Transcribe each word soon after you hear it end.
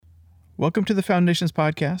Welcome to the Foundations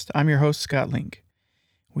Podcast. I'm your host, Scott Link.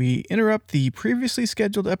 We interrupt the previously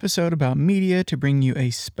scheduled episode about media to bring you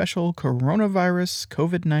a special coronavirus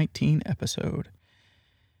COVID-19 episode.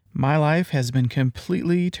 My life has been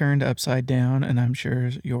completely turned upside down, and I'm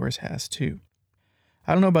sure yours has too.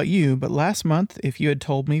 I don't know about you, but last month, if you had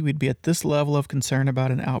told me we'd be at this level of concern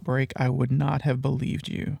about an outbreak, I would not have believed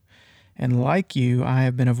you. And like you, I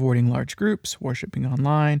have been avoiding large groups, worshiping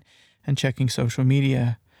online, and checking social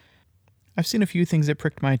media. I've seen a few things that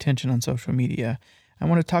pricked my attention on social media. I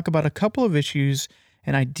want to talk about a couple of issues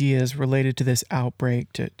and ideas related to this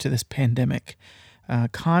outbreak, to this pandemic.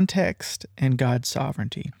 Context and God's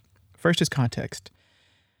sovereignty. First is context.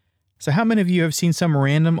 So how many of you have seen some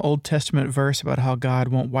random Old Testament verse about how God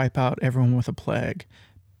won't wipe out everyone with a plague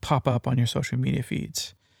pop up on your social media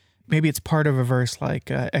feeds? Maybe it's part of a verse like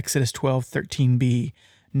Exodus 12:13b,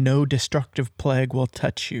 no destructive plague will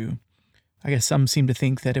touch you. I guess some seem to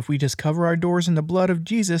think that if we just cover our doors in the blood of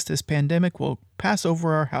Jesus, this pandemic will pass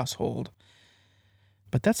over our household.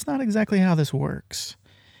 But that's not exactly how this works.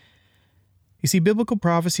 You see, biblical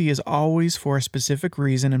prophecy is always for a specific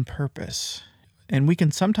reason and purpose. And we can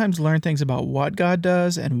sometimes learn things about what God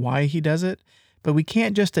does and why he does it, but we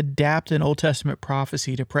can't just adapt an Old Testament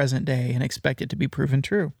prophecy to present day and expect it to be proven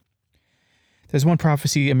true. There's one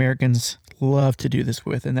prophecy Americans love to do this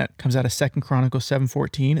with, and that comes out of 2 Chronicles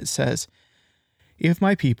 7:14. It says, "If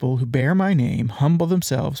my people who bear my name humble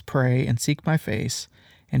themselves, pray, and seek my face,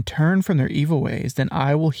 and turn from their evil ways, then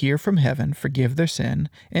I will hear from heaven, forgive their sin,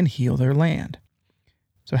 and heal their land."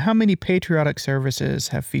 So how many patriotic services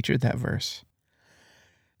have featured that verse?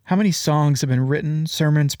 How many songs have been written,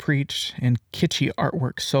 sermons preached, and kitschy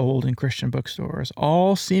artwork sold in Christian bookstores,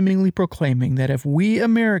 all seemingly proclaiming that if we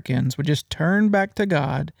Americans would just turn back to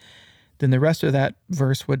God, then the rest of that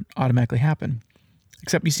verse would automatically happen.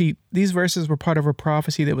 Except, you see, these verses were part of a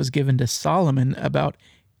prophecy that was given to Solomon about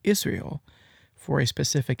Israel for a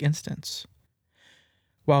specific instance.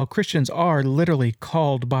 While Christians are literally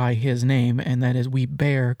called by his name, and that is we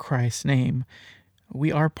bear Christ's name,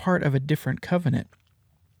 we are part of a different covenant.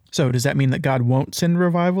 So does that mean that God won't send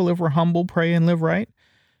revival if we're humble, pray, and live right?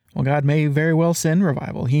 Well, God may very well send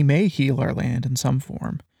revival. He may heal our land in some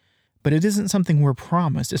form. But it isn't something we're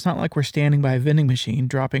promised. It's not like we're standing by a vending machine,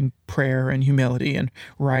 dropping prayer and humility and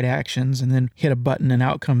right actions, and then hit a button and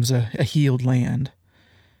out comes a healed land.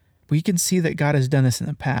 We can see that God has done this in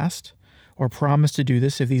the past, or promised to do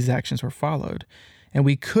this if these actions were followed. And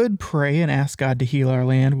we could pray and ask God to heal our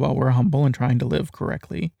land while we're humble and trying to live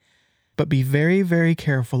correctly. But be very, very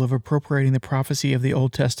careful of appropriating the prophecy of the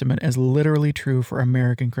Old Testament as literally true for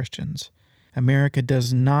American Christians. America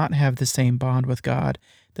does not have the same bond with God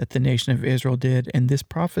that the nation of Israel did, and this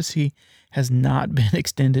prophecy has not been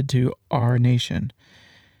extended to our nation.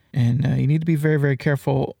 And you need to be very, very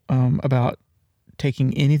careful about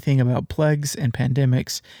taking anything about plagues and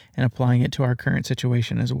pandemics and applying it to our current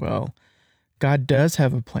situation as well. God does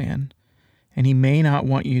have a plan, and he may not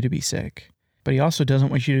want you to be sick, but he also doesn't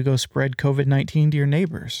want you to go spread COVID-19 to your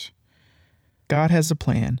neighbors. God has a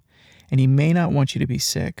plan, and he may not want you to be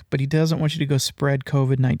sick, but he doesn't want you to go spread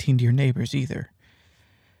COVID-19 to your neighbors either.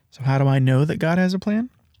 So how do I know that God has a plan?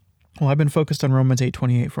 Well, I've been focused on Romans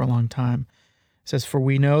 8:28 for a long time. It says, "For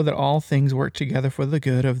we know that all things work together for the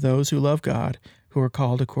good of those who love God, who are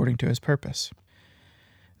called according to his purpose."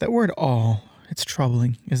 That word all, it's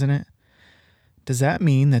troubling, isn't it? Does that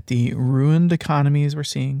mean that the ruined economies we're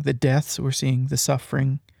seeing, the deaths we're seeing, the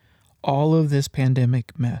suffering, all of this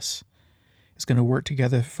pandemic mess is going to work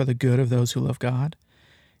together for the good of those who love God?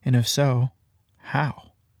 And if so, how?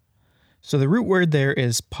 So the root word there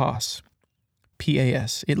is pas,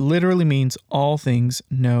 P-A-S. It literally means all things,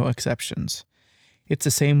 no exceptions. It's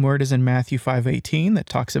the same word as in Matthew 5:18 that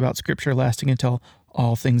talks about Scripture lasting until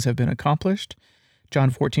all things have been accomplished.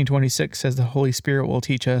 John 14:26 says the Holy Spirit will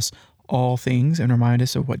teach us all things and remind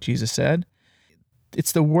us of what Jesus said.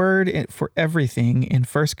 It's the word for everything in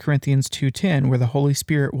 1 Corinthians 2:10 where the Holy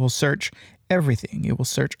Spirit will search everything. It will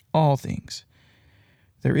search all things.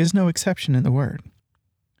 There is no exception in the word.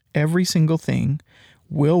 Every single thing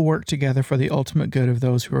will work together for the ultimate good of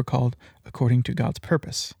those who are called according to God's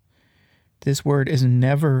purpose. This word is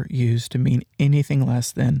never used to mean anything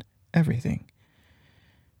less than everything.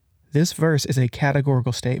 This verse is a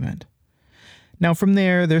categorical statement. Now from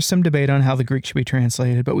there's some debate on how the Greek should be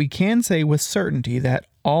translated, but we can say with certainty that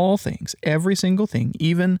all things, every single thing,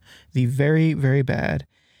 even the very, very bad,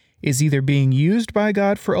 is either being used by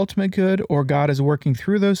God for ultimate good or God is working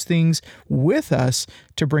through those things with us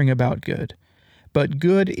to bring about good. But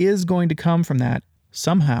good is going to come from that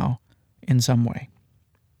somehow, in some way.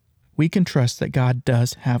 we can trust that God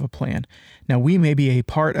does have a plan. Now, we may be a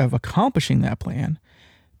part of accomplishing that plan,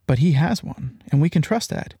 but He has one, and we can trust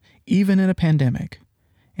that, even in a pandemic.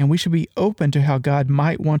 And we should be open to how God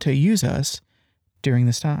might want to use us during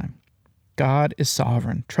this time. God is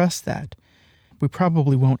sovereign. Trust that. We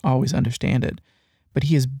probably won't always understand it, but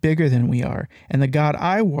He is bigger than we are, and the God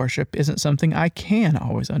I worship isn't something I can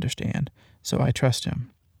always understand, so I trust Him.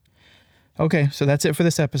 Okay, so that's it for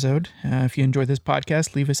this episode. If you enjoyed this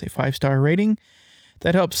podcast, leave us a 5-star rating.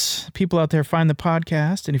 That helps people out there find the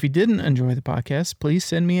podcast, and if you didn't enjoy the podcast, please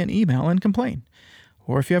send me an email and complain.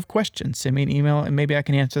 Or if you have questions, send me an email and maybe I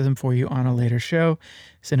can answer them for you on a later show.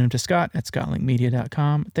 Send them to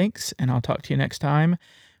scott@scottlinkmedia.com. Thanks, and I'll talk to you next time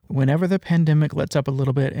whenever the pandemic lets up a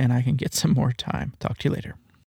little bit and I can get some more time. Talk to you later.